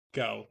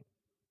Go.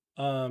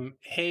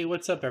 Hey,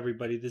 what's up,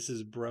 everybody? This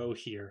is Bro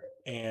here,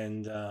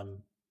 and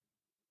I'm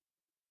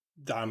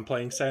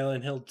playing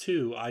Silent Hill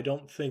 2. I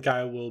don't think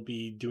I will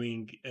be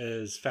doing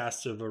as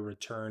fast of a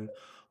return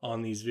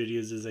on these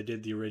videos as I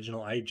did the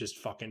original. I just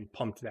fucking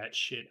pumped that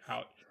shit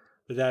out.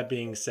 But that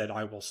being said,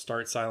 I will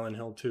start Silent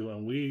Hill 2,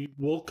 and we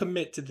will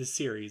commit to the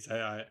series.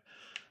 I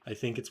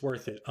think it's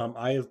worth it.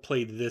 I have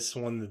played this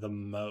one the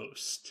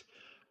most.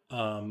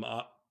 Um,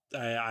 I,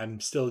 I'm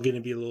still going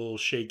to be a little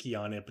shaky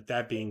on it, but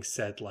that being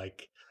said,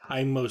 like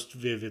I most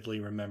vividly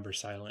remember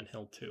Silent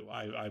Hill 2.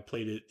 I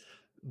played it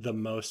the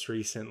most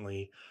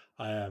recently.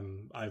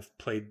 I've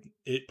played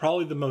it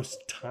probably the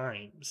most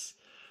times.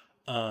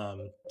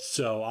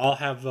 So I'll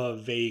have a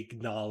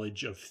vague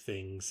knowledge of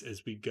things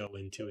as we go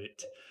into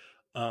it.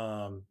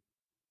 Um,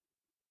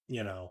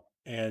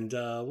 and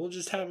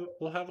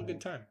we'll have a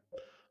good time.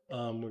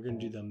 We're gonna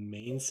do the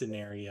main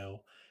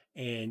scenario,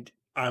 and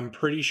I'm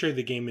pretty sure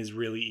the game is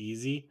really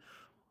easy,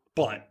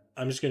 but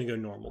I'm just gonna go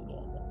normal.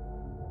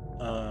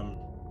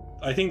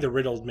 I think the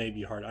riddles may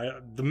be hard.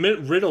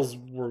 Riddles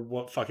were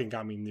what fucking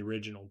got me in the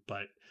original,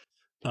 but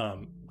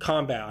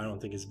combat I don't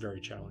think is very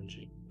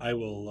challenging. I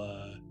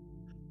will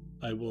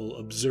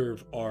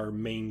observe our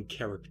main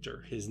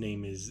character. His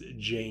name is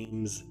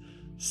James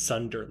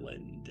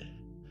Sunderland.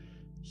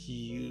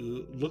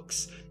 He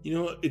looks,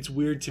 it's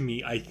weird to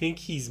me. I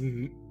think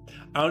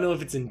I don't know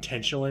if it's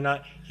intentional or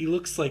not. He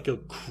looks like a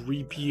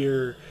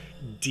creepier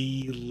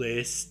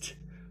D-list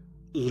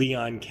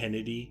Leon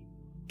Kennedy.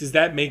 Does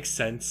that make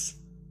sense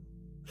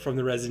from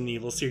the Resident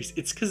Evil series?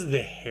 It's because of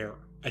the hair.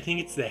 I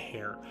think it's the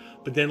hair.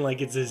 But then,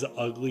 like, it's his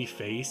ugly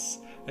face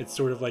that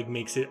sort of, like,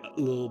 makes it a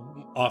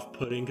little off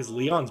putting because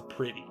Leon's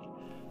pretty.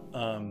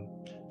 Um,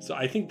 so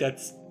I think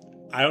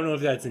I don't know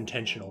if that's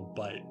intentional,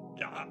 but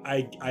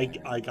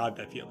I got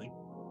that feeling.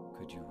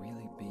 Could you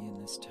really be in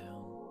this town?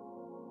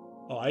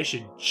 Oh, I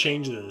should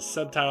change the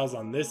subtitles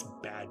on this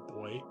bad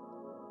boy.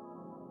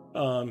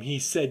 He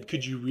said,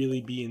 "Could you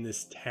really be in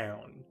this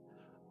town?"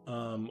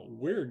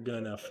 We're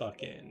gonna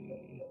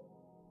fucking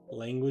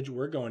language.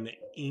 We're going to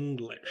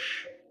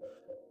English.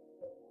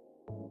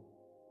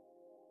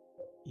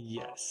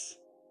 Yes.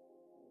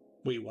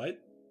 Wait, what?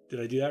 Did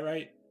I do that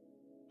right?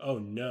 Oh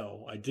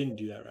no, I didn't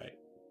do that right.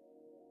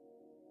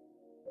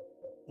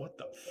 What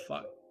the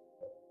fuck?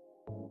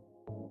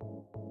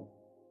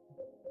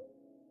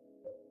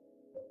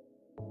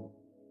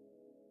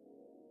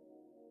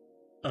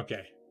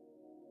 Okay.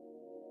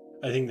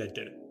 I think that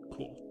did it.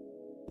 Cool.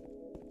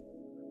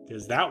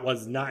 Because that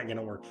was not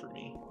gonna work for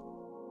me.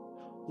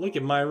 Look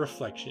at my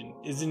reflection.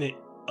 Isn't it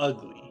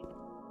ugly?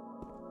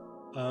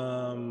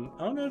 I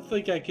don't know if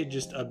like I could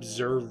just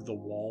observe the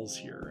walls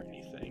here or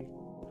anything.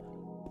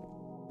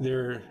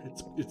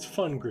 It's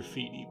fun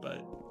graffiti, but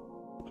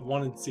I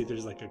wanted to see if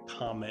there's like a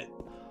comment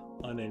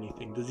on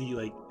anything. Does he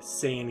like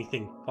say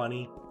anything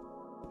funny?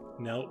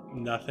 Nope,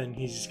 nothing.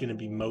 He's just gonna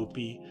be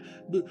mopey.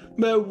 But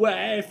my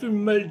wife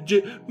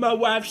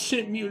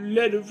sent me a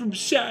letter from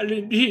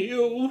Silent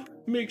Hill.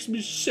 Makes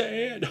me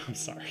sad. I'm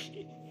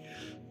sorry.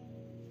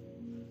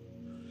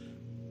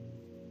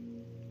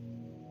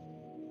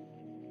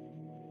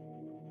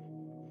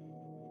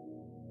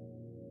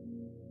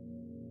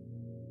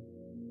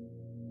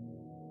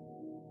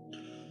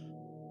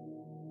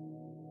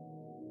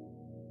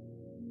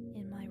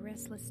 In my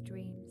restless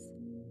dreams,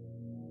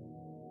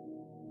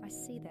 I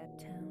see that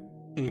town.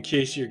 In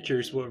case you're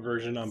curious what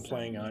version I'm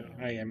playing on,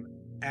 I am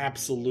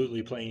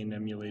absolutely playing an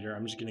emulator.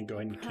 I'm just gonna go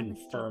ahead and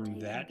confirm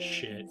that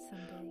shit.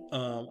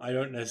 I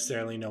don't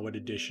necessarily know what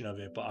edition of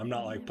it, but I'm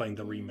not like playing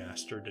the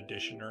remastered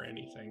edition or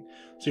anything.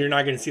 So you're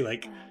not gonna see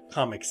like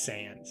Comic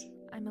Sans.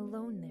 I'm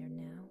alone there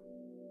now.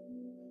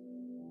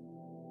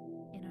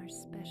 In our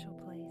special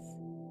place.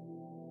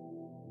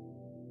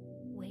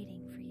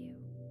 Waiting for you.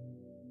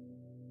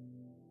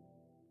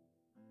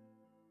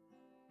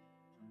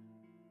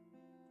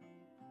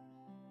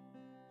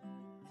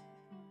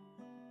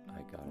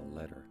 I got a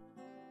letter.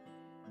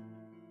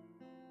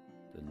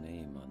 The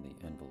name on the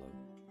envelope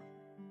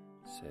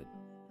said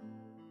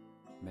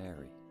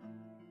Mary.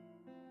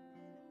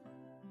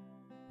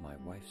 My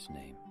wife's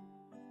name.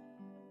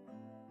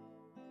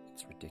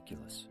 It's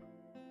ridiculous.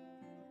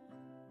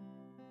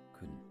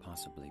 Couldn't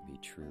possibly be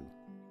true.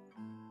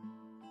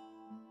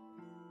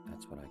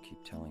 That's what I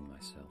keep telling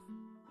myself.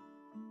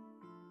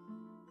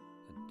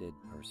 A dead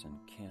person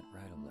can't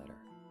write a letter.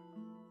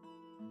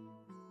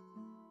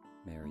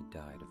 Mary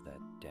died of that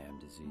damn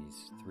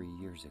disease 3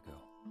 years ago.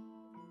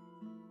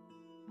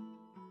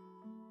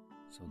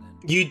 So then,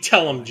 you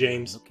tell him,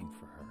 James. Looking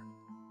for her.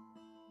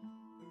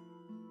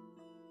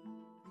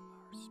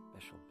 Our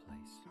special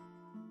place.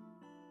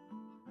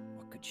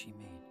 What could she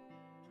mean?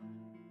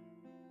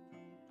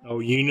 Oh,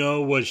 you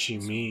know what she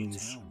This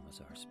means. town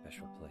was our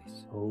special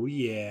place. Oh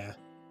yeah.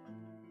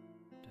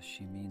 Does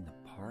she mean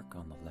the park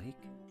on the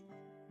lake?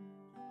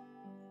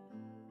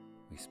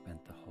 We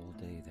spent the whole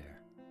day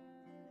there.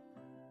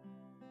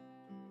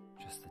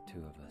 Just the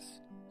two of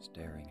us,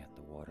 staring at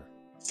the water.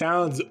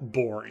 Sounds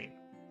boring.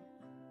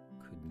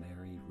 Could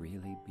Mary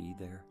really be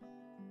there?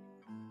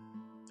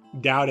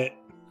 Doubt it.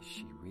 Is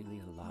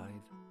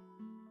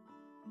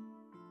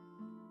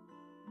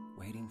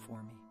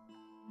for me?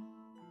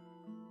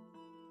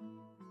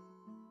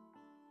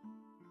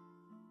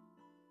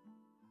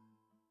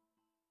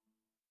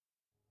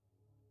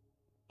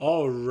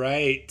 All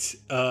right.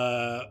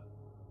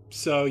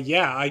 So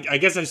yeah, I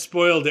guess I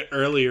spoiled it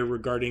earlier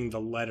regarding the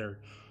letter.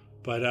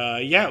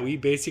 But yeah, we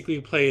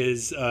basically play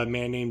as a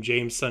man named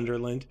James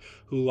Sunderland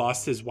who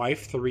lost his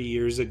wife 3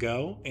 years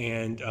ago,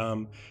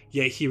 and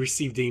yet he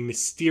received a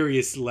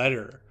mysterious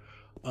letter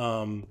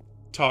um,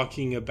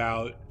 talking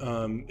about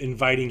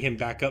inviting him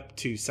back up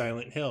to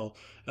Silent Hill,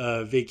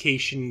 a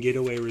vacation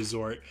getaway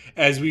resort.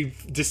 As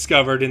we've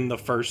discovered in the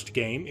first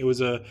game, it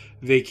was a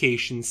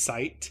vacation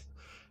site,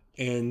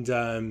 and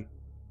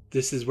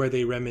this is where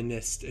they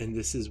reminisced, and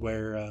this is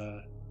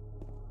where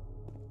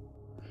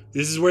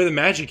the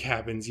magic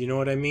happens. You know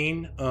what I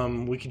mean?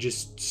 We could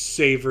just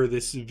savor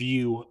this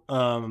view.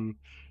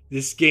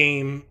 This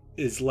game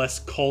is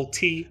less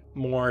culty,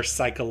 more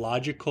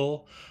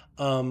psychological.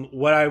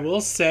 What I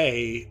will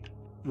say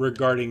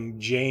regarding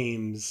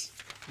James,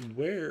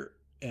 where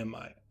am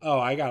I? Oh,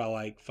 I gotta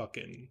like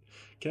fucking.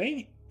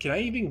 Can I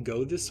even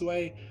go this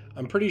way?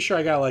 I'm pretty sure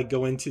I gotta like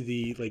go into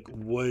the like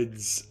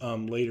woods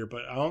later,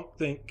 but I don't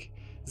think.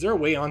 Is there a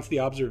way onto the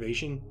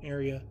observation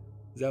area?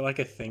 Is that like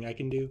a thing I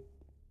can do?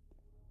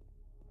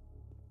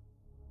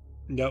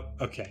 Nope.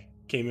 Okay.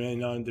 Came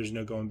in on. There's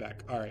no going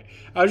back. All right.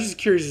 I was just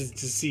curious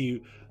to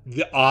see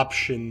the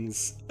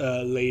options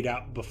laid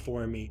out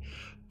before me,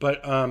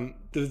 but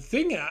the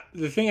thing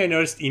I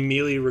noticed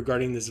immediately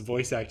regarding this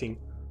voice acting.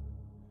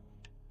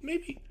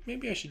 Maybe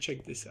I should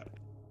check this out.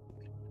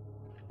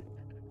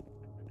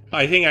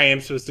 I think I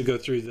am supposed to go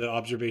through the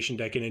observation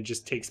deck, and it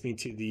just takes me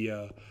to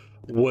the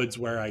woods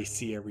where I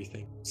see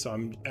everything. So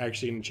I'm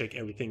actually going to check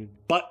everything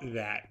but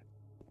that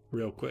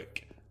real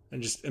quick.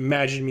 And just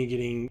imagine me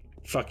getting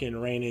fucking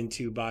ran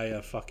into by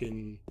a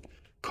fucking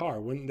car.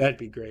 Wouldn't that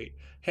be great?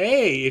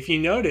 Hey, if you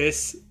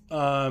notice,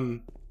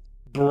 Brahms'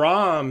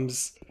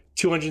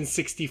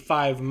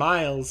 265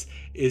 miles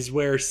is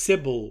where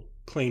Sybil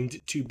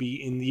claimed to be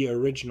in the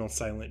original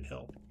Silent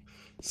Hill.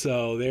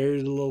 So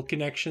there's a little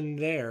connection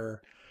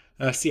there.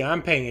 See,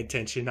 I'm paying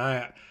attention.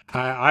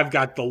 I've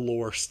got the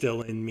lore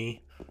still in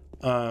me.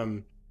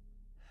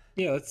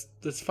 Yeah,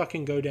 let's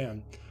fucking go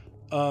down.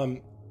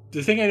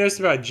 The thing I noticed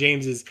about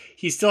James is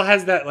he still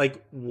has that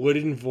like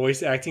wooden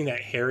voice acting that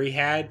Harry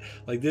had.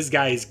 Like this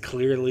guy is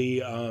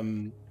clearly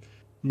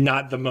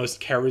not the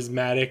most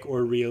charismatic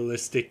or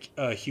realistic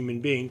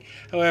human being.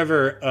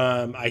 However,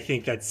 I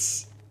think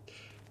that's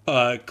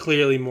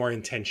clearly more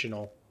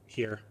intentional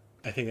here.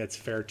 I think that's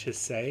fair to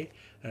say.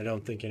 I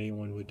don't think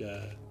anyone would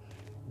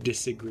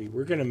disagree.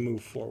 We're gonna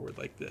move forward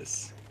like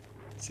this.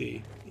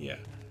 See, yeah.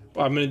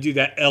 Well, I'm gonna do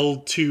that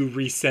L2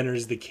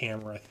 recenters the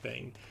camera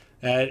thing.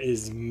 That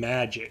is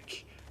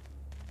magic.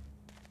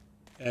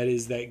 That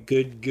is that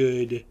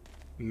good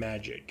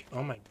magic.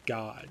 Oh my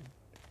god.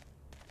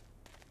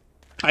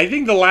 I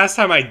think the last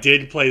time I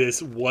did play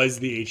this was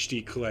the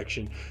HD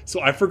collection, so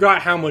I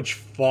forgot how much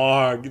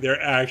fog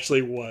there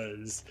actually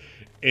was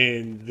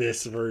in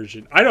this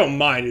version. I don't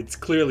mind. It's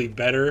clearly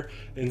better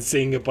than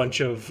seeing a bunch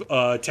of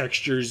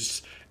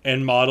textures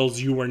and models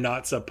you were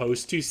not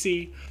supposed to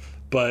see,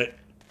 but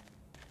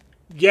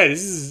yeah,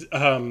 this is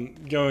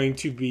going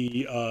to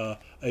be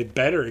a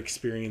better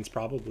experience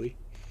probably.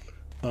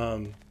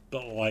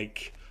 But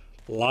like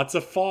lots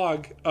of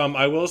fog.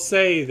 I will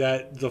say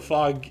that the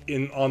fog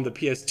on the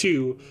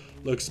PS2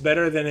 looks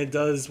better than it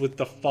does with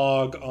the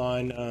fog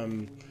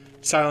on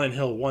Silent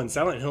Hill 1.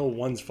 Silent Hill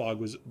 1's fog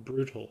was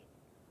brutal.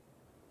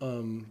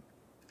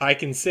 I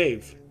can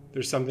save.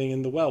 There's something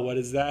in the well. What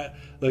is that?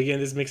 Again,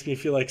 this makes me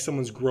feel like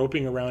someone's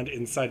groping around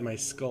inside my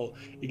skull.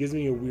 It gives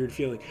me a weird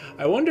feeling.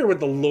 I wonder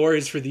what the lore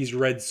is for these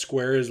red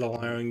squares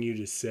allowing you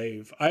to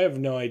save. I have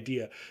no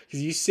idea.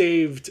 Because you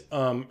saved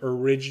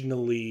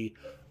originally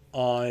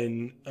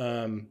on...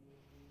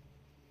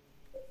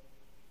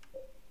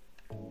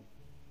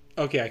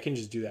 Okay, I can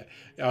just do that.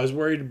 I was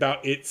worried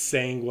about it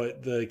saying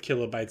what the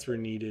kilobytes were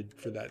needed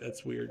for that.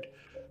 That's weird.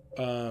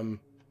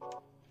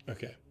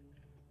 Okay.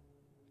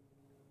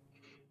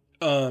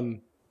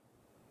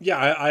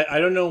 Yeah, I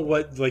don't know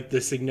what like the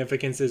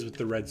significance is with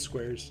the red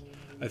squares.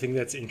 I think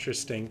that's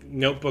interesting.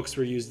 Notebooks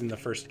were used in the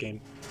first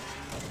game.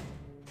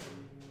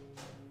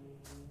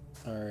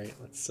 All right,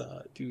 let's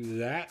do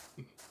that.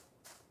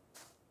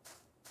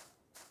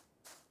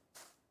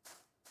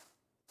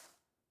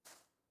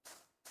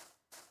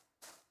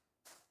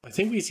 I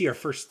think we see our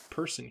first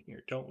person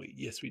here, don't we?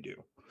 Yes, we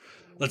do.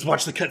 Let's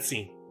watch the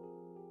cutscene.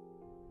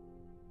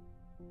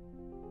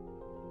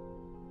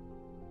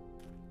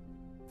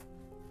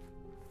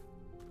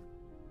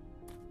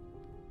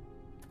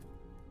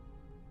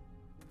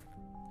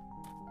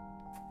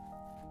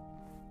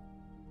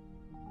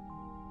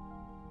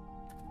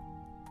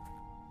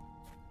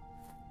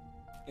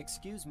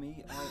 Excuse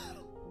me,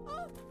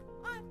 Oh,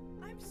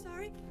 I'm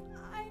sorry.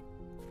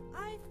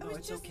 I No, was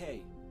it's just...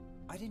 okay.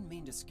 I didn't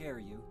mean to scare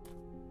you.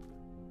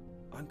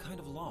 I'm kind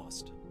of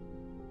lost.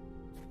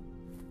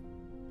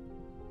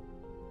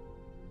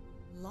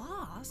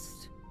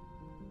 Lost?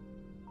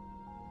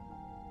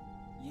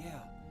 Yeah,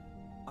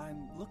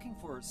 I'm looking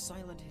for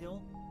Silent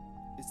Hill.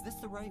 Is this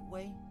the right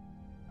way?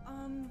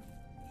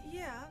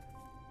 Yeah.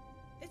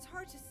 It's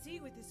hard to see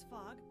with this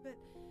fog, but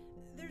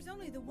there's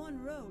only the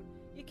one road.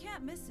 You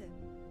can't miss it.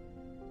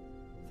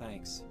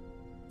 Thanks.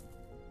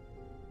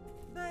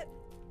 But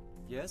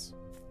Yes?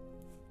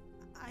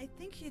 I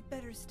think you'd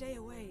better stay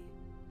away.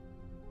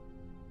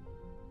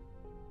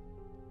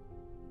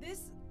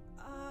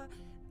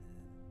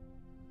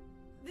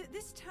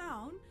 This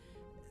town,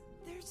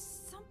 there's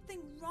something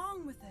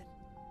wrong with it.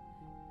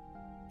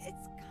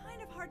 It's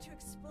kind of hard to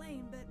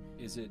explain, but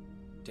Is it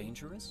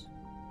dangerous?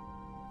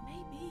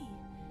 maybe.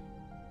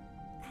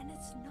 And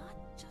it's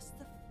not just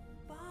the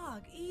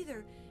fog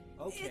either.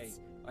 Okay, It's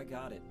I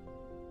got it.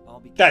 I'll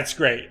be. That's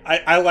great.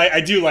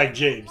 I do like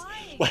James.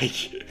 lying.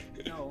 Like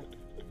No,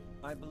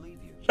 I believe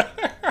you.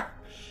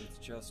 It's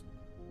just,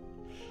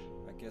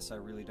 I guess I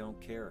really don't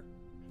care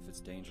if it's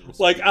dangerous.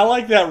 like I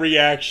like that I'm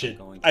reaction.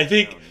 going to I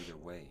think town either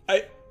way.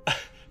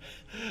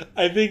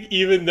 I think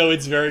even though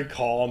it's very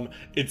calm,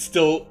 it's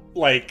still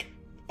like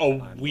a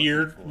looking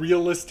weird for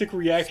realistic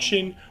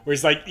reaction where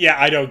it's like, yeah,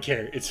 I don't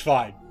care. It's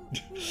fine.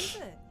 Who is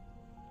it?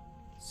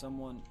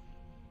 Someone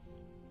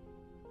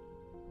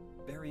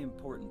very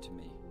important to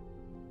me.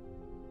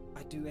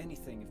 I'd do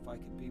anything if I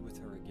could be with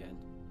her again.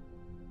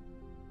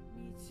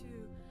 Me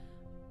too.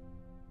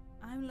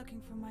 I'm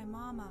looking for my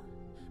mama.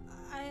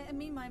 I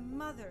mean my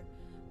mother.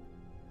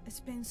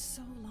 It's been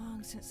so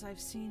long since I've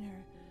seen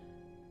her.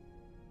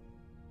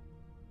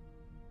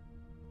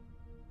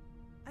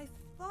 I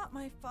thought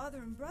my father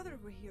and brother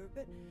were here,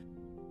 but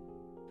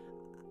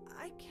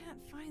I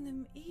can't find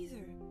them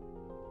either.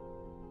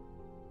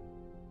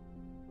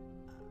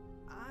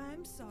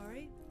 I'm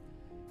sorry.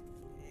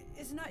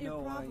 It's not your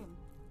No, problem.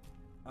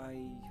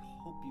 I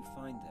hope you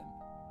find them.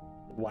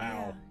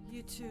 Wow. Yeah,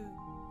 you too.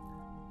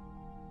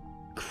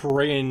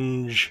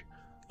 Cringe.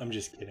 I'm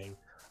just kidding.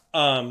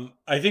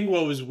 I think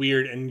what was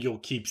weird, and you'll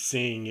keep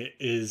seeing it,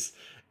 is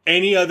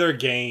any other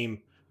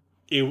game,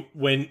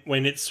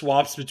 when it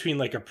swaps between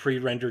like a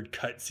pre-rendered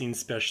cutscene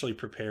specially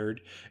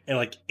prepared and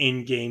like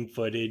in-game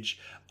footage,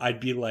 I'd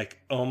be like,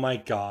 oh my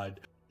god,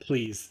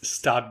 please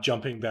stop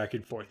jumping back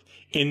and forth.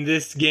 In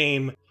this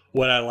game,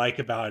 what I like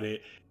about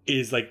it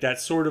is like that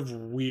sort of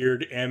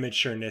weird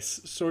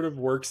amateurness sort of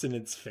works in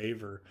its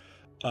favor.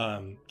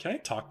 Can I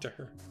talk to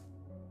her?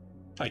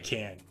 I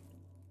can.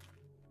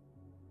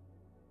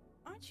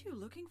 Aren't you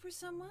looking for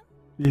someone?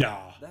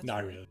 Nah, That's not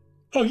right. really.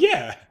 Oh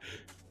yeah.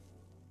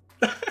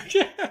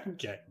 Yeah,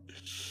 okay.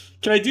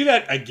 Can I do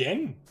that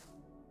again?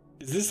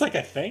 Is this like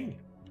a thing?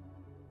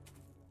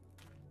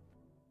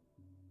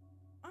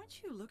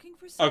 Aren't you looking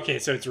for someone? Okay,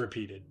 so it's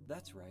repeated.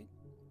 That's right.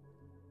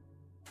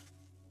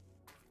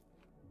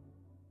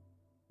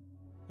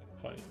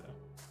 Funny though.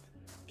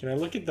 Can I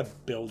look at the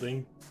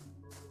building?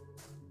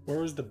 Where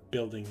was the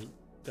building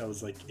that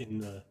was like in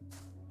the...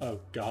 Oh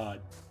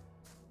god.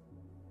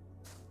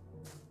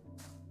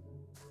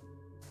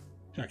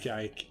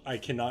 Okay, I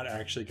cannot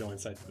actually go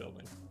inside the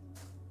building.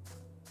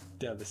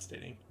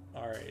 Devastating.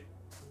 Alright.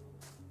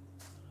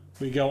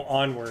 We go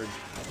onward.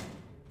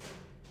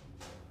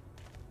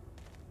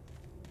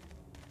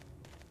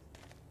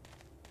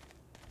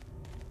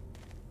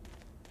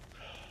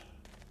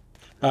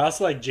 I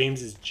also like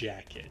James's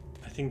jacket.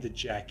 I think the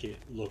jacket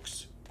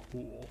looks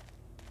cool.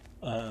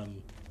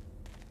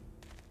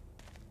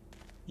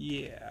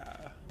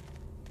 Yeah.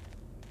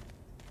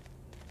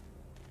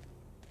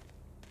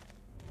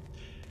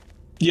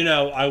 You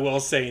know, I will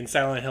say in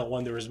Silent Hill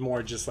 1 there was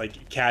more just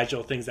like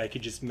casual things I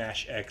could just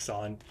mash X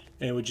on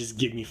and it would just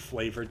give me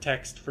flavor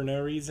text for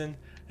no reason.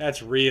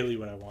 That's really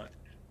what I want.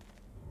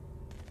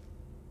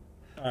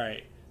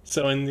 Alright,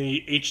 so in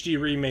the HD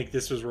remake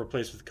this was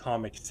replaced with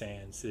Comic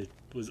Sans. It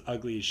was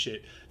ugly as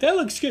shit. That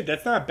looks good.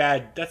 That's not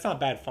bad. That's not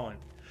bad font.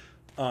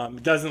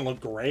 It doesn't look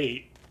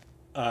great.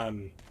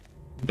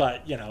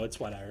 But you know, it's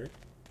whatever.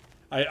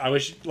 I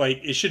wish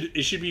like it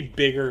should be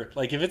bigger.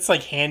 Like if it's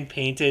like hand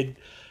painted,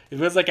 if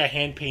it was like a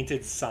hand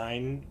painted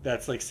sign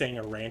that's like saying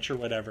a ranch or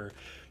whatever,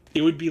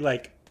 it would be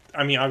like,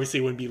 I mean obviously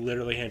it wouldn't be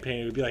literally hand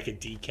painted, it would be like a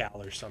decal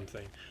or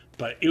something.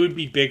 But it would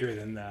be bigger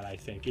than that, I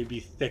think. It'd be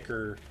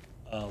thicker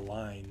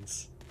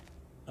lines.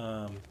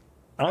 I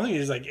don't think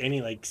there's like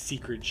any like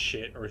secret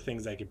shit or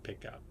things I could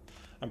pick up.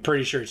 I'm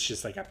pretty sure it's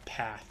just like a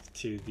path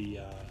to the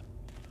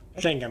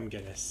thing I'm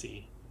gonna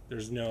see.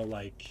 There's no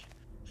like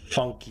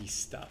funky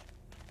stuff.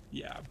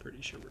 Yeah, I'm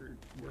pretty sure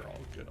we're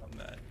all good on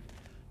that.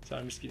 So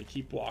I'm just gonna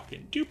keep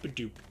walking.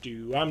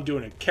 Doop-a-doop-doo. I'm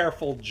doing a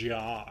careful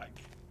jog.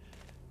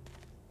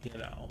 You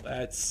know,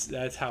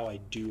 that's how I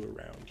do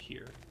around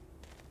here.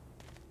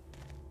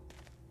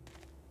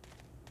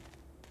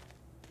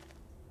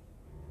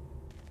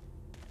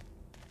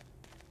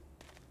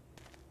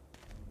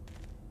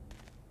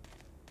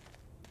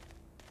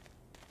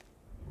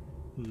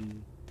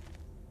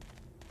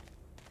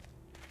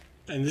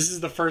 And this is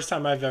the first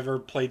time I've ever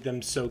played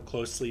them so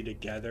closely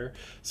together.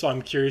 So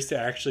I'm curious to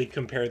actually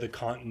compare the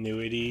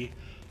continuity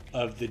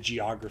of the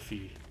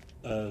geography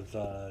of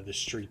the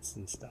streets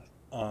and stuff.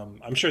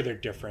 I'm sure they're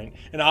different.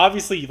 And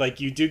obviously, like,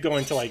 you do go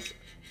into, like,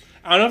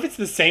 I don't know if it's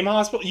the same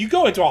hospital. You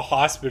go into a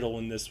hospital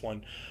in this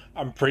one.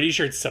 I'm pretty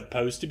sure it's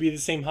supposed to be the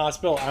same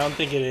hospital. I don't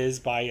think it is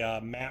by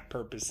map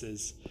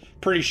purposes.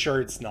 Pretty sure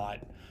it's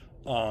not.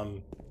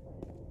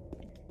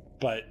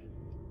 But,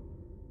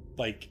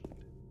 like,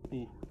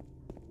 ooh.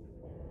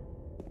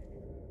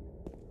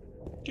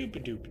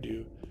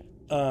 Doop-a-doop-a-doo.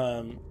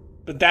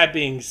 But that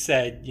being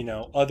said, you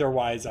know,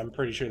 otherwise, I'm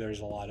pretty sure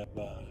there's a lot of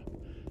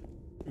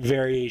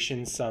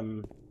variations.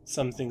 Some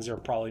things are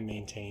probably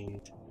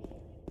maintained.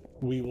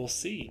 We will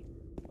see.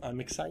 I'm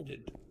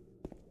excited.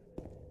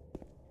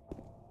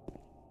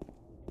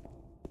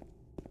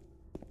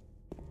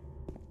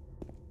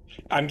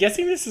 I'm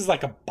guessing this is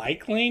like a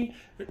bike lane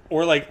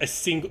or like a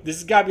single. This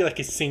has got to be like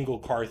a single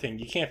car thing.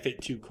 You can't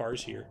fit 2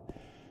 cars here.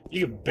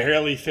 You can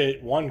barely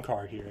fit 1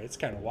 car here. It's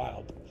kind of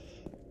wild.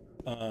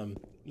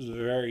 It's a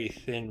very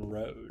thin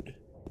road.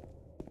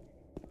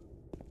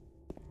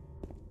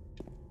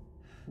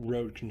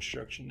 Road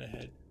construction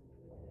ahead.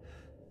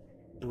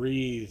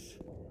 Breathe.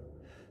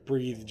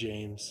 Breathe,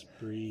 James.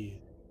 Breathe.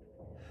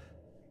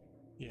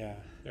 Yeah,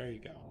 there you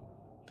go.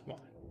 Come on.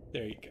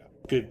 There you go.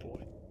 Good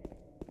boy.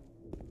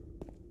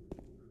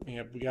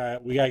 Yeah,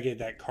 we gotta get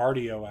that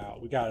cardio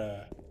out. We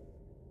gotta...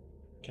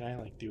 Can I,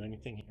 like, do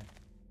anything here?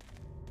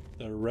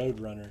 The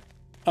Roadrunner.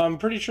 I'm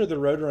pretty sure the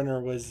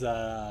Roadrunner was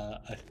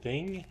a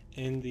thing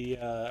in the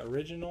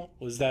original.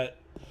 Is that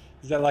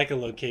like a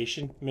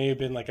location? May have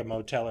been like a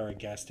motel or a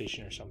gas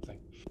station or something.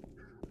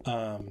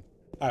 I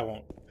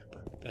won't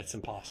remember. That's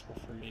impossible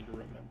for me to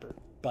remember.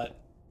 But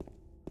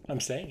I'm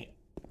saying it.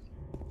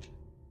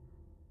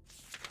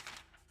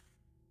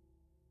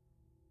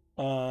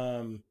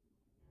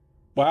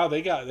 Wow,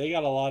 they got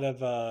a lot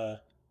of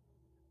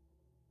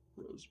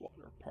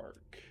Rosewater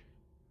Park.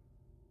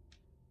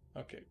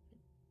 Okay.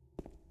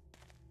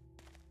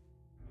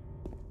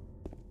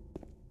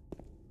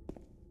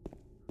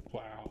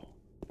 Wow.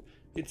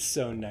 It's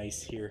so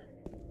nice here.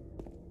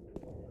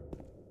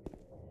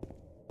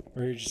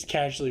 We're just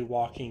casually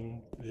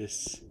walking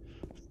this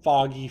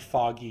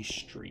foggy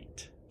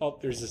street. Oh,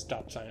 there's a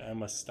stop sign. I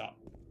must stop.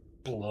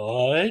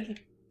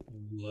 Blood?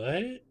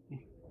 What?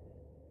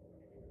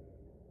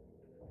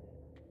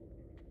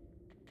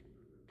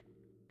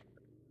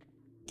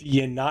 Do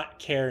you not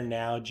care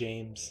now,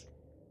 James?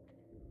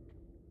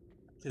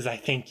 Because I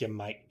think you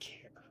might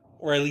care.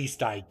 Or at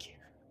least I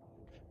care.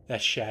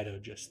 That shadow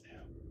just now.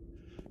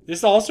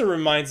 This also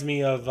reminds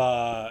me of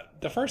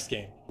the first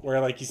game,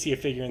 where like you see a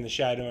figure in the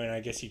shadow and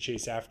I guess you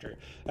chase after.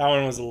 That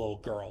one was a little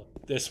girl.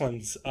 This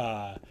one's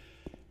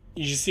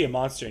you just see a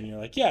monster and you're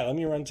like, yeah, let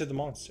me run to the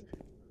monster.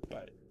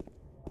 But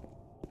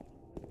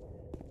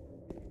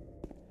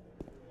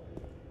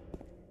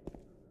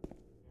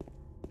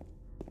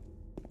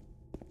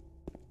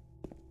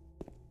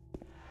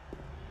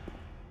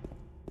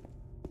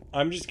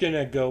I'm just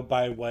gonna go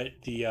by what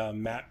the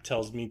map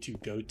tells me to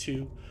go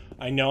to.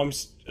 I know I'm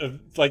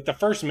like the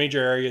first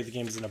major area of the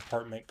game is an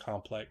apartment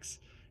complex.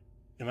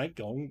 Am I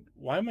going?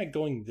 Why am I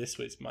going this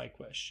way? Is my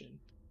question.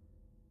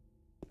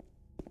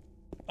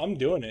 I'm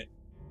doing it.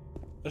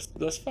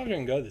 Let's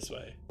fucking go this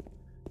way.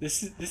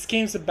 This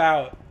game's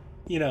about,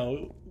 you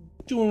know,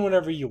 doing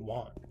whatever you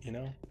want. You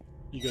know,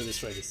 you go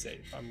this way to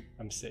save.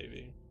 I'm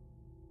saving.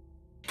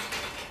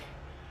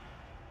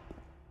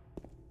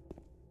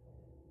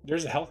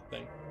 There's a health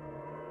thing.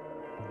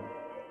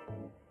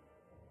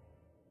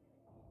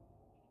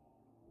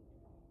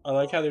 I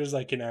like how there's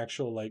like an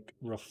actual like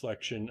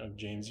reflection of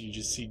James. You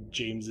just see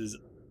James's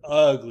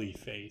ugly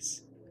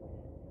face.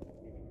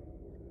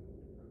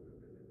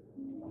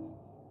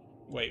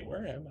 Wait,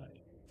 where am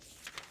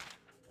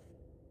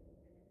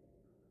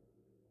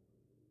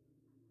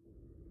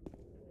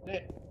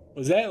I?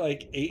 Was that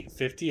like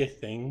 850 a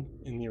thing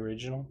in the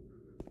original?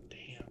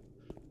 Damn.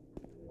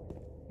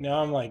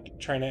 Now I'm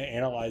like trying to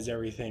analyze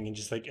everything and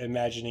just like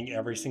imagining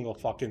every single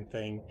fucking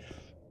thing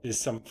is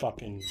some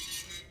fucking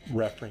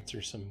reference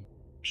or some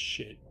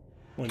shit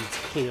when it's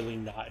clearly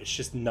not. It's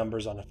just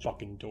numbers on a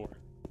fucking door.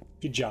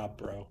 Good job,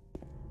 bro.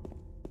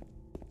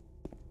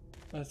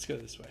 Let's go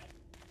this way.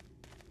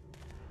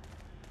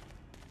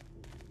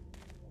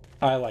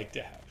 I like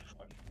to have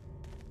fun.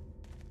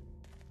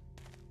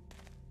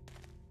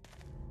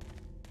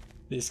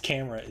 This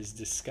camera is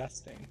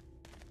disgusting.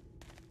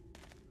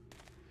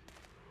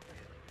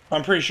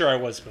 I'm pretty sure I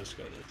was supposed to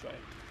go this way.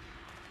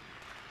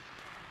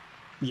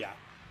 Yeah.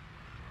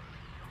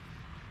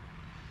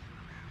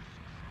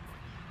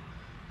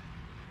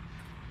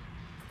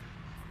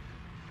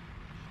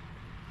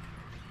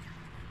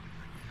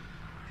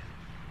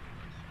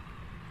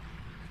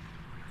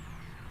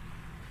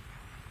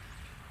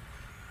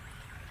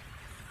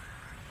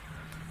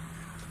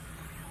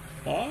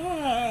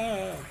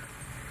 Ah.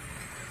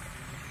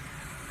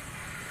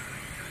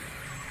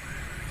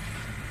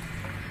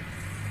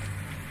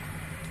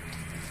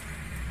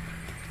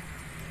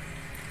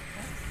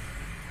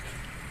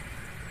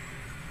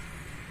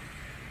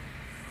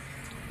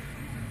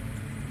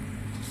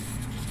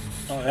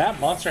 Oh, that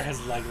monster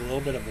has like a little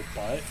bit of a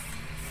butt.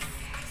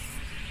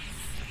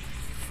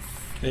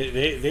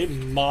 They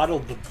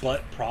modeled the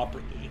butt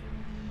properly.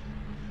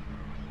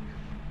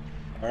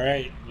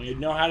 Alright, you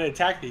know how to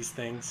attack these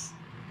things.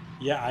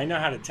 Yeah, I know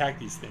how to attack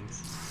these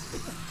things.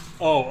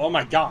 Oh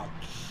my god.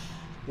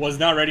 Was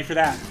not ready for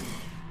that.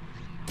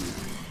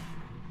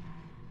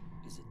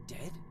 Is it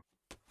dead?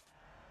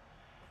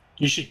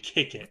 You should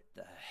kick it.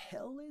 What the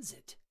hell is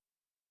it?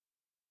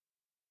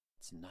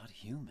 It's not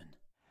human.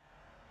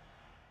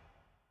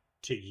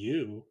 To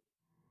you.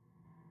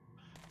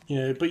 You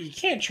know, but you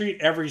can't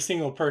treat every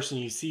single person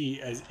you see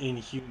as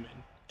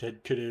inhuman.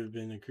 That could have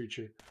been a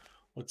creature.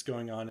 What's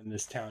going on in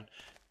this town?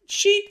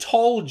 She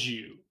told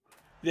you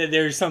that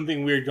there's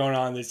something weird going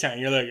on in this town.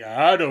 You're like,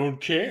 I don't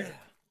care.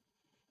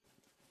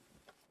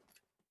 Yeah.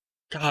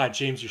 God,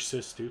 James, you're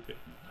so stupid.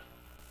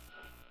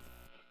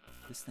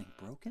 This thing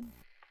broken?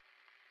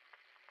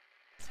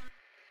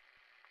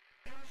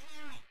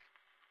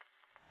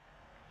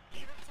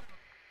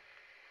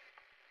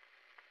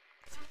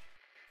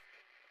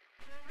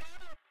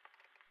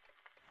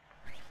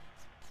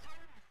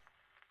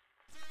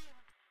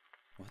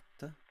 What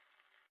the?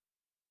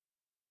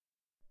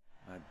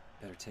 I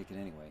better take it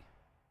anyway.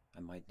 I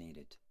might need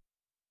it.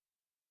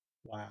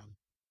 Wow.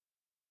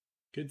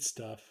 Good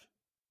stuff.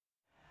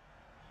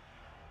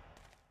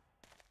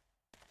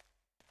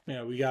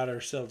 Yeah, we got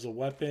ourselves a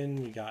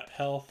weapon. We got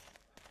health.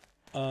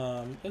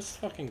 Let's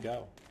fucking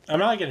go. I'm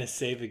not gonna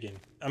save again.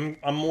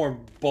 I'm more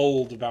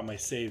bold about my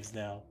saves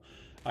now.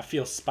 I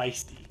feel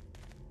spicy.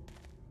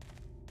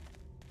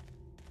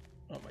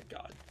 Oh my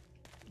god.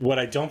 What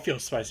I don't feel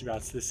spicy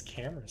about is this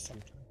camera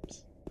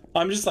sometimes.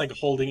 I'm just like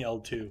holding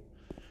L2.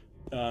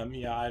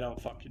 Yeah, I don't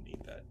fucking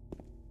need that.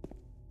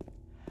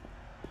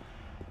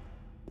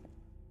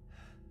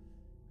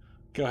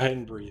 Go ahead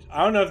and breathe.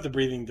 I don't know if the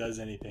breathing does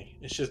anything.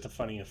 It's just a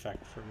funny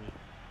effect for me.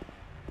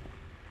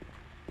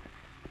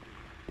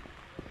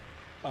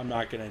 I'm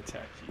not gonna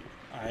attack you.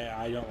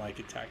 I don't like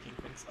attacking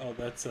things. Oh,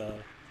 that's a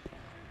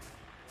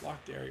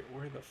locked area.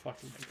 Where the fuck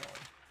am I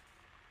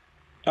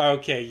going?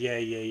 Okay,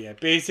 yeah.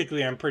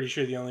 Basically, I'm pretty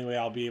sure the only way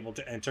I'll be able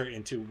to enter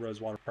into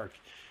Rosewater Park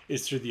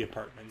is through the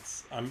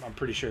apartments. I'm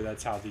pretty sure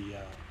that's how the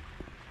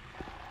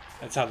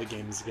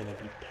game is gonna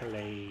be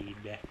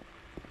played.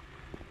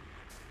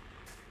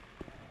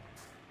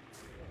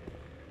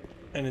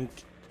 And then,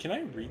 can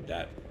I read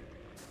that?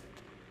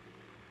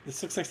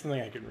 This looks like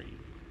something I can read.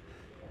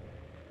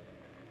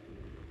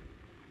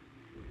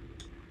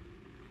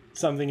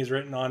 Something is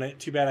written on it.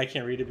 Too bad I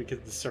can't read it because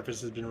the surface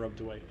has been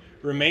rubbed away.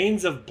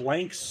 Remains of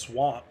blank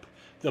swamp.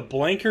 The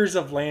blankers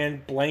of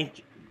land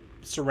blank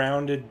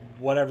surrounded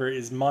whatever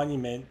is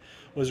monument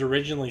was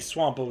originally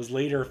swamp but was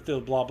later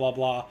filled blah blah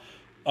blah.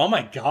 Oh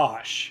my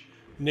gosh.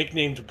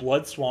 Nicknamed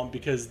Blood Swamp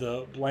because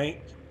the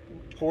blank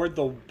poured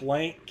the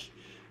blank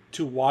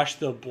to wash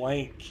the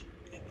blank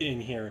in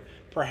here.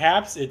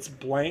 Perhaps it's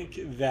blank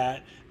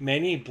that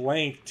many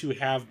blank to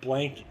have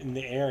blank in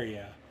the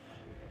area.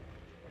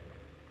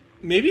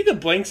 Maybe the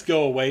blanks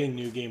go away in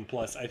New Game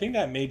Plus. I think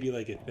that may be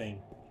like a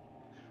thing.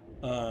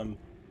 Oh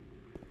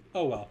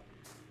well.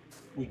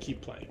 We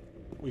keep playing.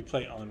 We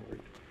play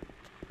onward.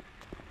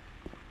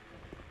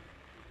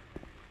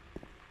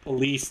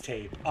 Police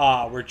tape.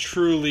 Ah, we're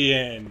truly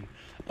in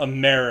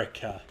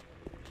America.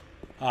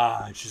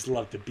 Ah, I just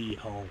love to be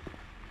home.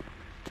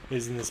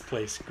 Isn't this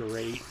place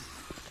great?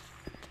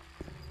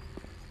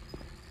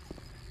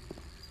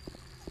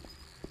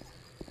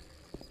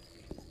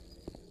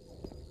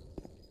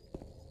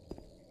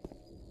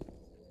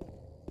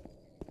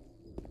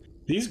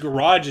 These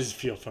garages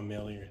feel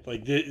familiar.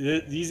 Like,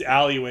 these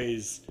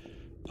alleyways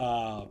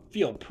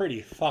feel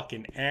pretty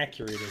fucking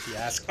accurate, if you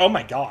ask. Oh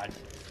my god.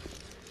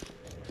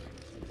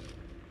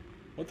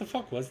 What the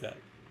fuck was that?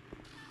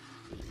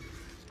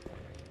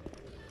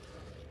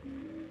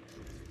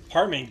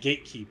 Apartment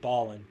gatekeep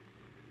ballin'.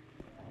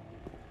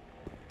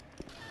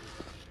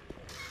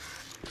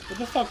 What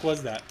the fuck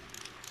was that?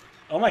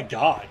 Oh my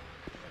god.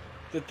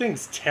 That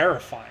thing's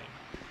terrifying.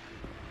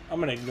 I'm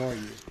gonna ignore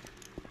you.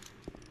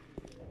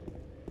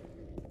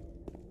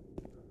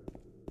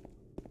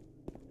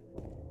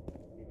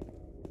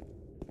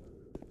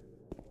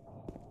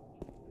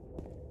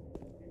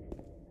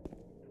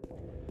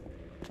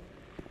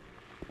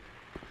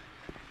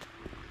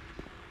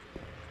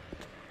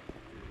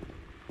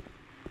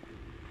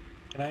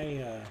 Can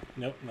I,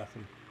 nope,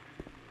 nothing.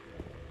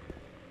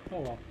 Oh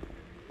well.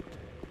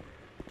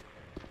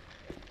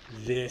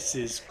 This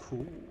is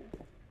cool.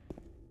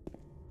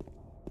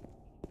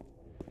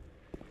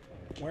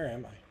 Where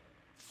am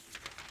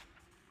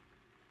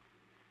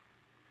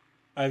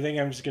I? I think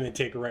I'm just gonna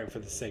take a right for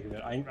the sake of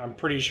it. I'm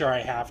pretty sure I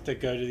have to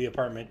go to the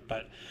apartment,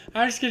 but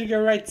I'm just gonna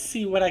go right to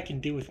see what I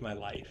can do with my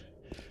life.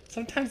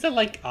 Sometimes I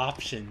like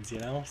options, you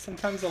know?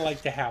 Sometimes I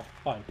like to have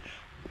fun.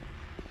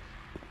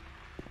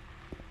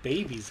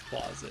 Baby's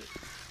closet.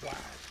 Wow.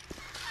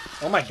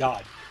 Oh my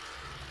god.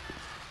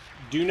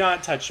 Do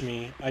not touch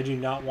me. I do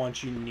not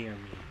want you near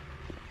me.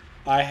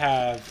 I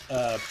have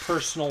a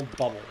personal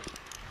bubble.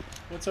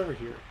 What's over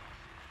here?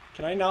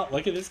 Can I not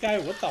look at this guy?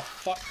 What the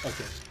fuck?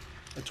 Okay.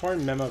 A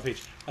torn memo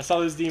page. I saw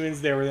those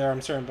demons. They were there,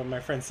 I'm certain, but my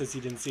friend says he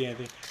didn't see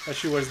anything. What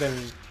she was then.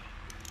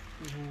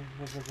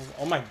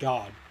 Oh my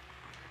god.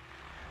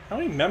 How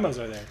many memos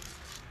are there?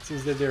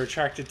 Seems that they're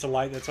attracted to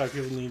light. That's why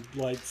people need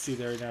light to see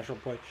their natural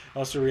play.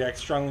 Also react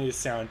strongly to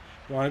sound.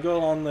 If you want to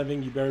go on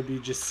living, you better be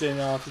just sitting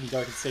off in the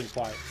dark and staying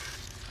quiet.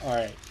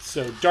 Alright,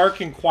 so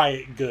dark and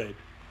quiet, good.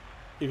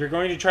 If you're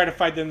going to try to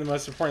fight them, the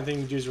most important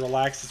thing to do is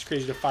relax. It's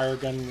crazy to fire a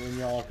gun when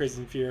you're all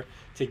crazy in fear.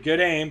 Take good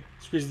aim,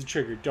 squeeze the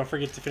trigger. Don't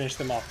forget to finish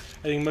them off.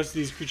 I think most of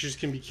these creatures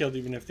can be killed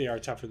even if they are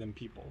tougher than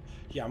people.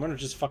 Yeah, I'm gonna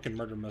just fucking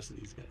murder most of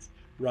these guys.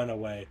 Run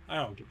away. I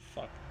don't give a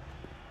fuck.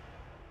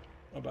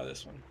 What about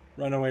this one?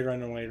 Run away,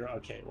 run away.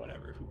 Okay,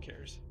 whatever. Who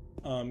cares?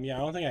 Yeah, I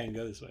don't think I can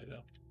go this way,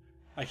 though.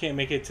 I can't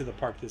make it to the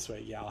park this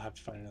way. Yeah, I'll have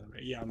to find another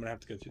way. Yeah, I'm gonna have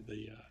to go through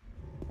the,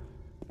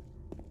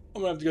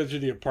 I'm gonna have to go through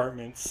the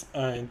apartments,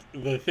 and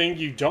the thing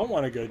you don't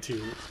want to go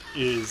to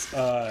is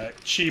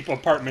cheap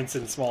apartments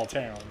in small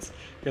towns.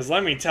 Because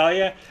let me tell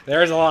you,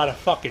 there's a lot of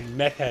fucking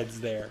meth heads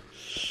there.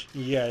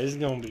 Yeah, this is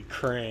gonna be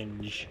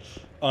cringe.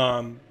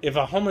 If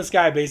a homeless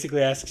guy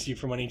basically asks you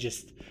for money,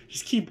 just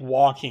keep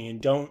walking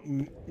and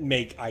don't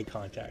make eye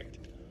contact.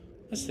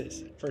 What's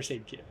this? First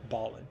aid kit.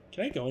 Ballin'.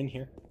 Can I go in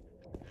here?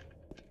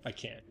 I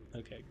can't.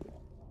 Okay, cool.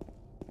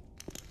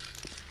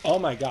 Oh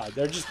my god,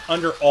 they're just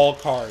under all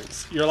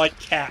cars. You're like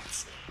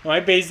cats. Are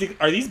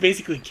these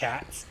basically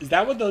cats? Is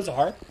that what those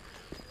are?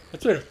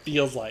 That's what it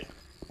feels like.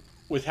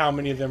 With how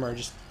many of them are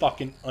just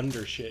fucking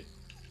under shit.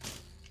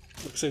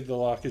 Looks like the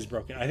lock is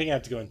broken. I think I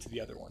have to go into the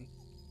other one.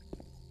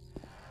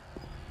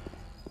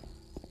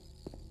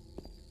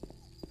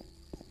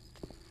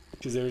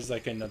 Because there's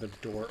like another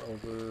door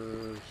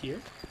over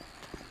here.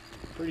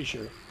 Pretty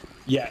sure.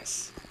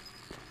 Yes.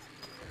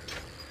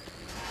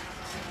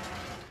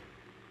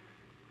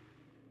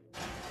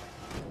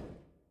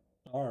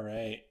 All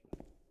right.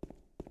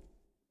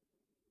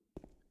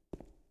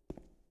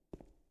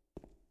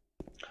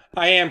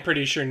 I am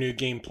pretty sure New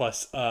Game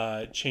Plus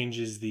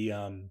changes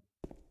the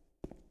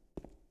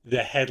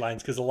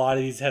headlines, because a lot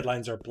of these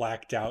headlines are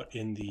blacked out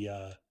in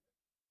the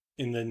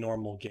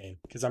normal game.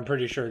 Because I'm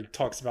pretty sure it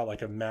talks about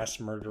like a mass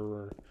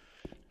murderer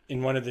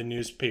in one of the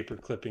newspaper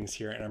clippings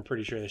here, and I'm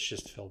pretty sure that's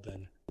just filled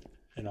in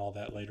and all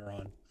that later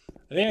on.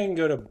 I think I can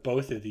go to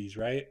both of these,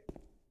 right?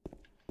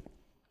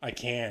 I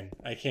can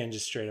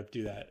just straight up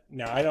do that.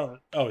 Now I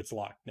don't. Oh, it's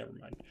locked. Never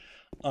mind.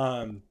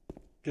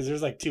 Because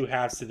there's like two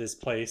halves to this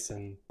place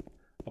and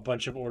a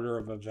bunch of order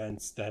of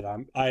events that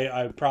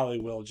I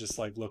probably will just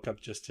like look up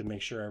just to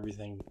make sure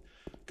everything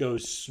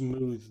goes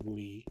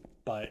smoothly.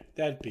 But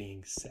that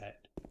being said,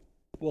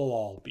 we'll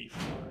all be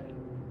fine.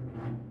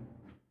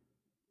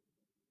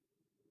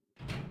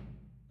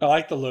 I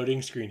like the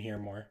loading screen here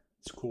more.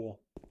 It's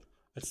cool.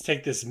 Let's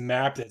take this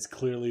map that's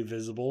clearly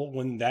visible.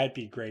 Wouldn't that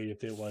be great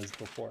if it was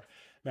before?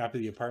 Map of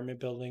the apartment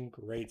building.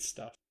 Great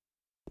stuff.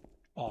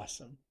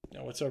 Awesome.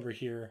 Now what's over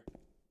here?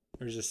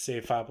 There's a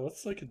safe file.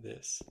 Let's look at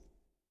this.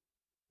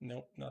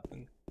 Nope,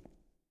 nothing.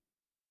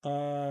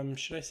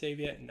 Should I save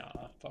yet?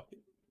 Nah, fuck it.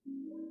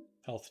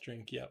 Health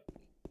drink, yep.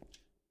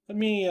 Let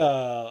me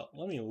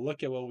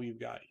look at what we've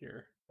got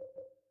here.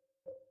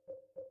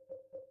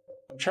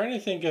 I'm trying to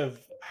think of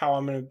how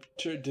I'm going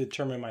to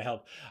determine my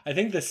health. I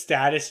think the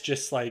status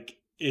just like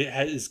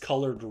is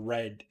colored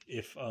red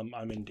if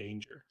I'm in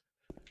danger.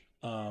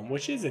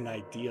 Which isn't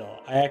ideal.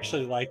 I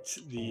actually liked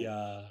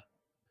the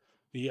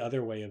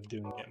other way of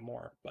doing it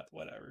more, but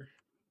whatever.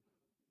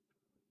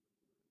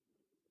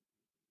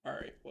 All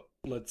right, well,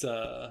 let's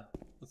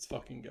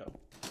fucking go.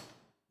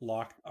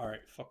 Lock. All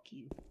right, fuck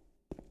you.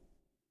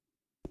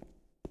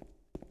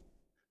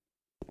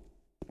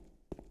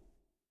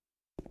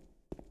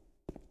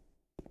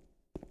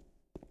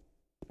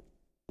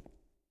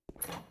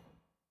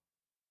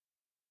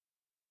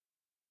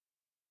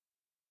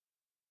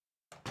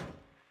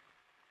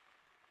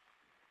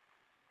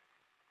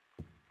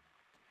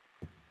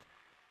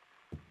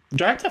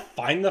 Do I have to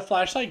find the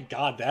flashlight?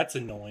 God, that's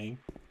annoying.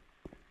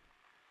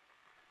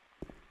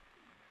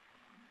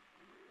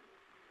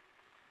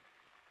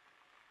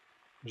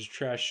 There's a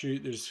trash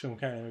chute. There's some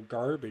kind of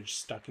garbage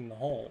stuck in the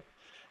hole.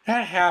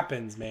 That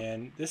happens,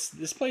 man.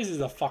 This place is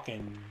a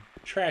fucking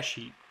trash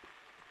heap.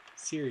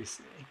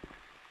 Seriously.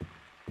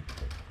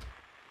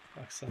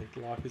 Looks like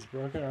the lock is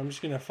broken. I'm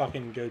just gonna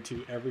fucking go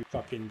to every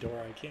fucking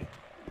door I can.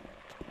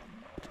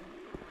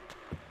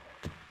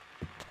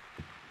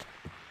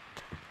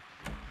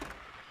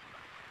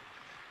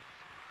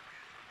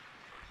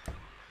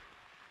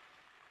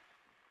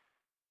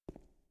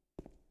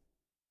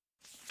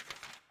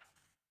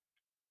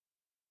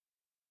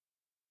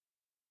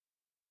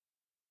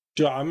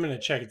 Dude, I'm gonna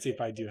check and see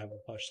if I do have a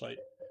flashlight.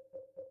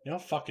 No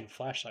fucking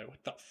flashlight.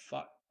 What the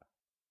fuck?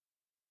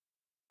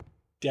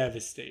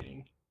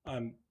 Devastating.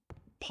 I'm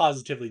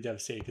positively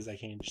devastated because I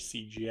can't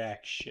see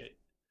jack shit.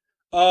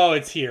 Oh,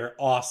 it's here.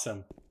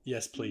 Awesome.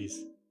 Yes,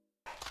 please.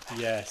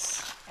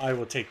 Yes. I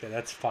will take that.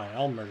 That's fine.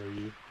 I'll murder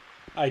you.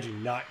 I do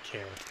not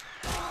care.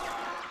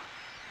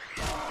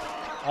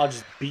 I'll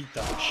just beat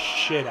the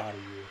shit out of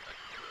you.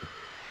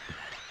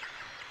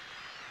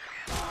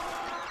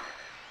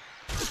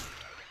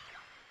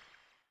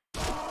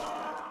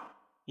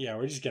 Yeah,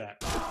 we're just gonna...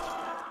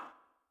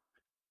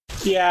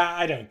 Yeah,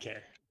 I don't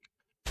care.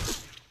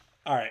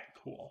 Alright,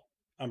 cool.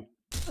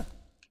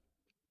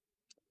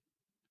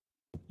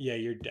 Yeah,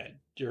 you're dead.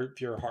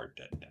 You're hard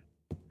dead now.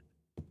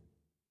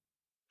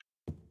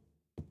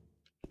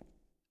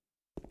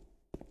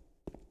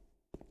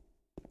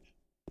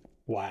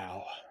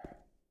 Wow.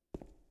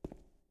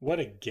 What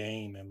a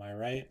game, am I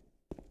right?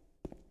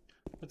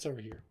 What's over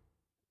here?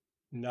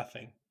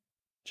 Nothing.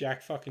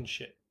 Jack fucking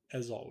shit,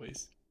 as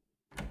always.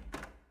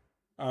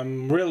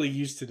 I'm really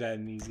used to that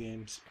in these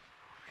games.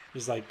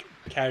 Just like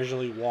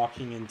casually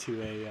walking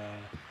into a...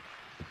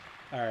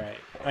 Alright.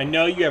 I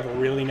know you have a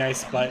really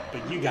nice butt,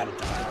 but you gotta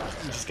die.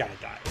 You just gotta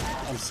die.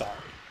 I'm sorry.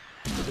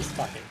 Just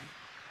fucking...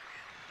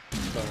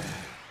 Go.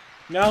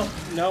 No,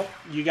 no,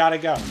 you gotta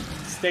go.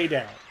 Stay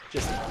down.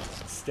 Just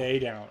stay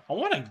down. I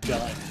want a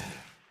gun.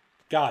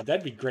 God,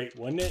 that'd be great,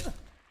 wouldn't it?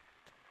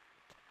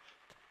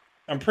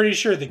 I'm pretty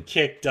sure the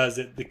kick does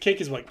it. The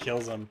kick is what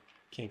kills him.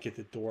 Can't get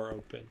the door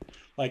open.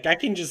 Like, I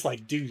can just,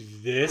 like, do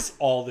this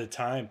all the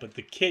time, but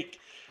the kick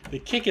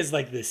is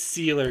like the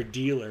sealer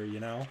dealer, you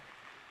know?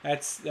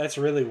 That's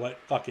really what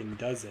fucking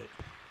does it.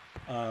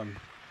 There's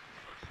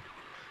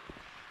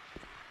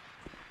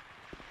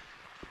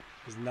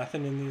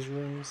nothing in these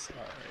rooms.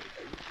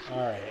 All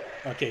right.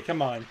 Okay,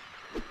 come on.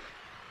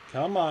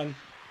 Come on.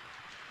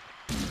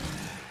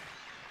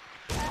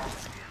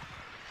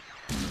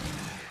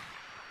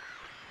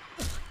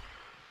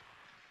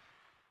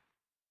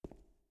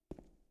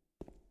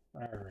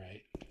 All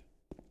right.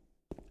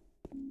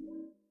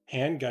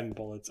 Handgun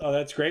bullets. Oh,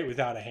 that's great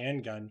without a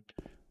handgun.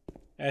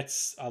 I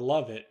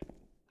love it.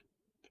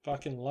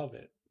 Fucking love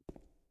it.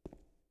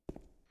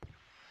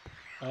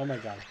 Oh my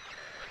god.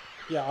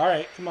 Yeah, all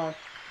right, come on.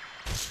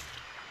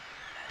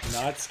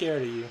 Not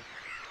scared of you.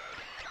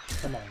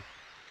 Come on.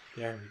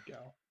 There we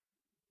go.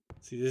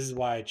 See, this is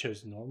why I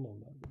chose normal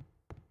mode.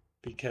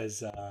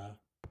 Because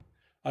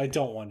I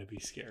don't want to be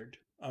scared.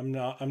 I'm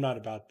not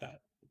about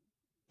that.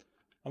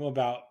 I'm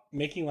about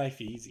making life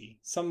easy.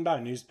 Something about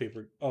a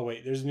newspaper. Oh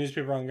wait, there's a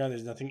newspaper on the ground.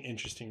 There's nothing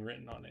interesting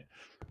written on it.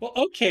 Well,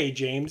 okay,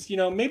 James, you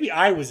know, maybe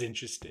I was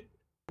interested.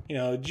 You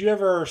know, did you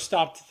ever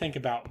stop to think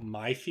about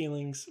my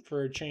feelings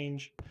for a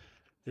change?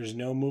 There's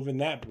no moving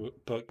that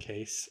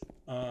bookcase.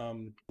 What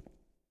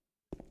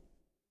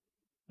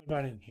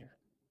about in here?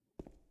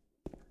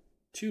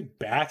 2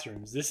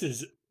 bathrooms. This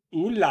is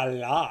ooh la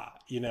la.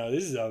 You know,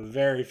 this is a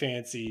very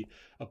fancy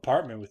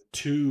apartment with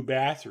 2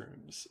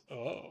 bathrooms.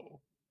 Oh.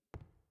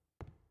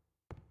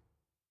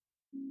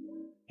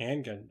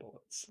 Handgun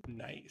bullets.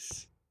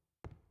 Nice.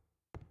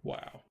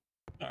 Wow.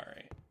 All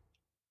right.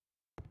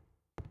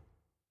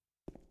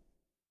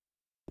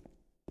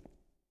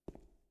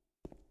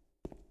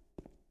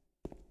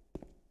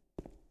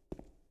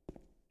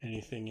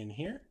 Anything in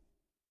here?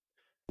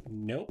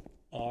 Nope.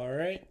 All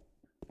right.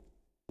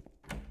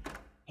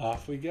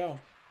 Off we go.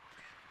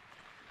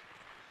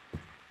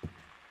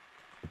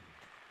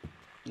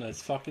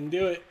 Let's fucking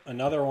do it.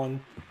 Another one.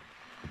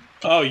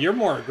 Oh, you're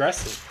more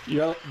aggressive.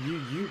 You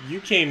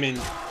came in.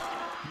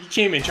 You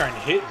came in trying to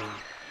hit me.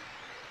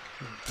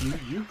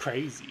 You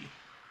crazy.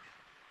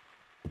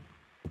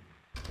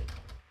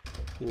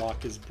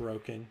 Lock is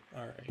broken.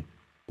 All right.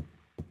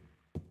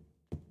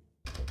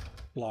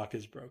 Lock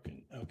is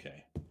broken.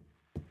 Okay.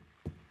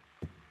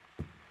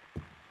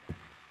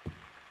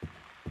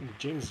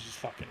 James is just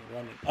fucking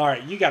running. All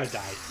right, you gotta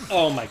die.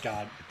 Oh my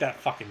god, that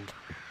fucking.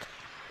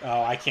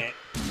 Oh, I can't.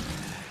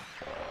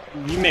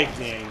 You make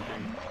me angry.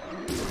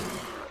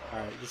 All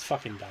right, just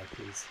fucking die,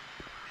 please.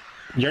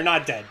 You're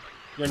not dead.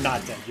 You're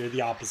not dead. You're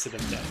the opposite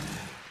of dead.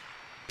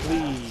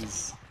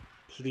 Please,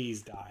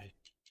 please die.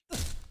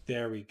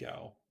 There we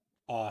go.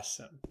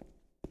 Awesome.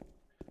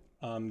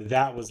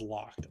 That was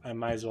locked. I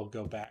might as well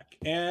go back.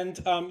 And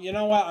you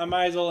know what? I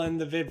might as well end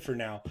the vid for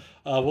now.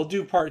 We'll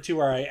do part 2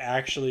 where I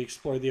actually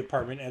explore the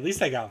apartment. At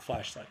least I got a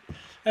flashlight.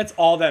 That's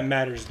all that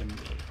matters to me.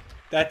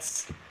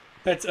 That's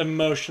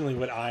emotionally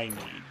what I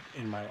need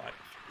in my life.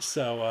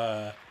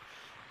 So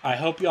I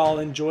hope y'all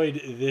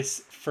enjoyed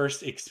this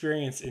first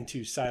experience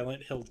into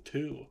Silent Hill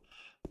 2.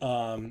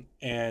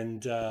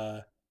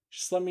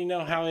 Just let me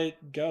know how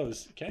it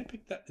goes. Can I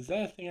pick that? Is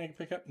that a thing I can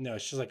pick up? No,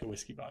 it's just like a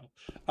whiskey bottle.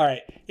 All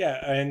right.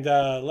 Yeah. And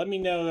let me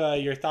know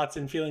your thoughts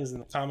and feelings in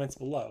the comments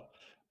below.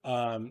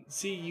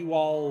 See you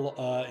all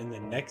in the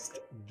next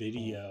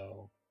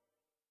video.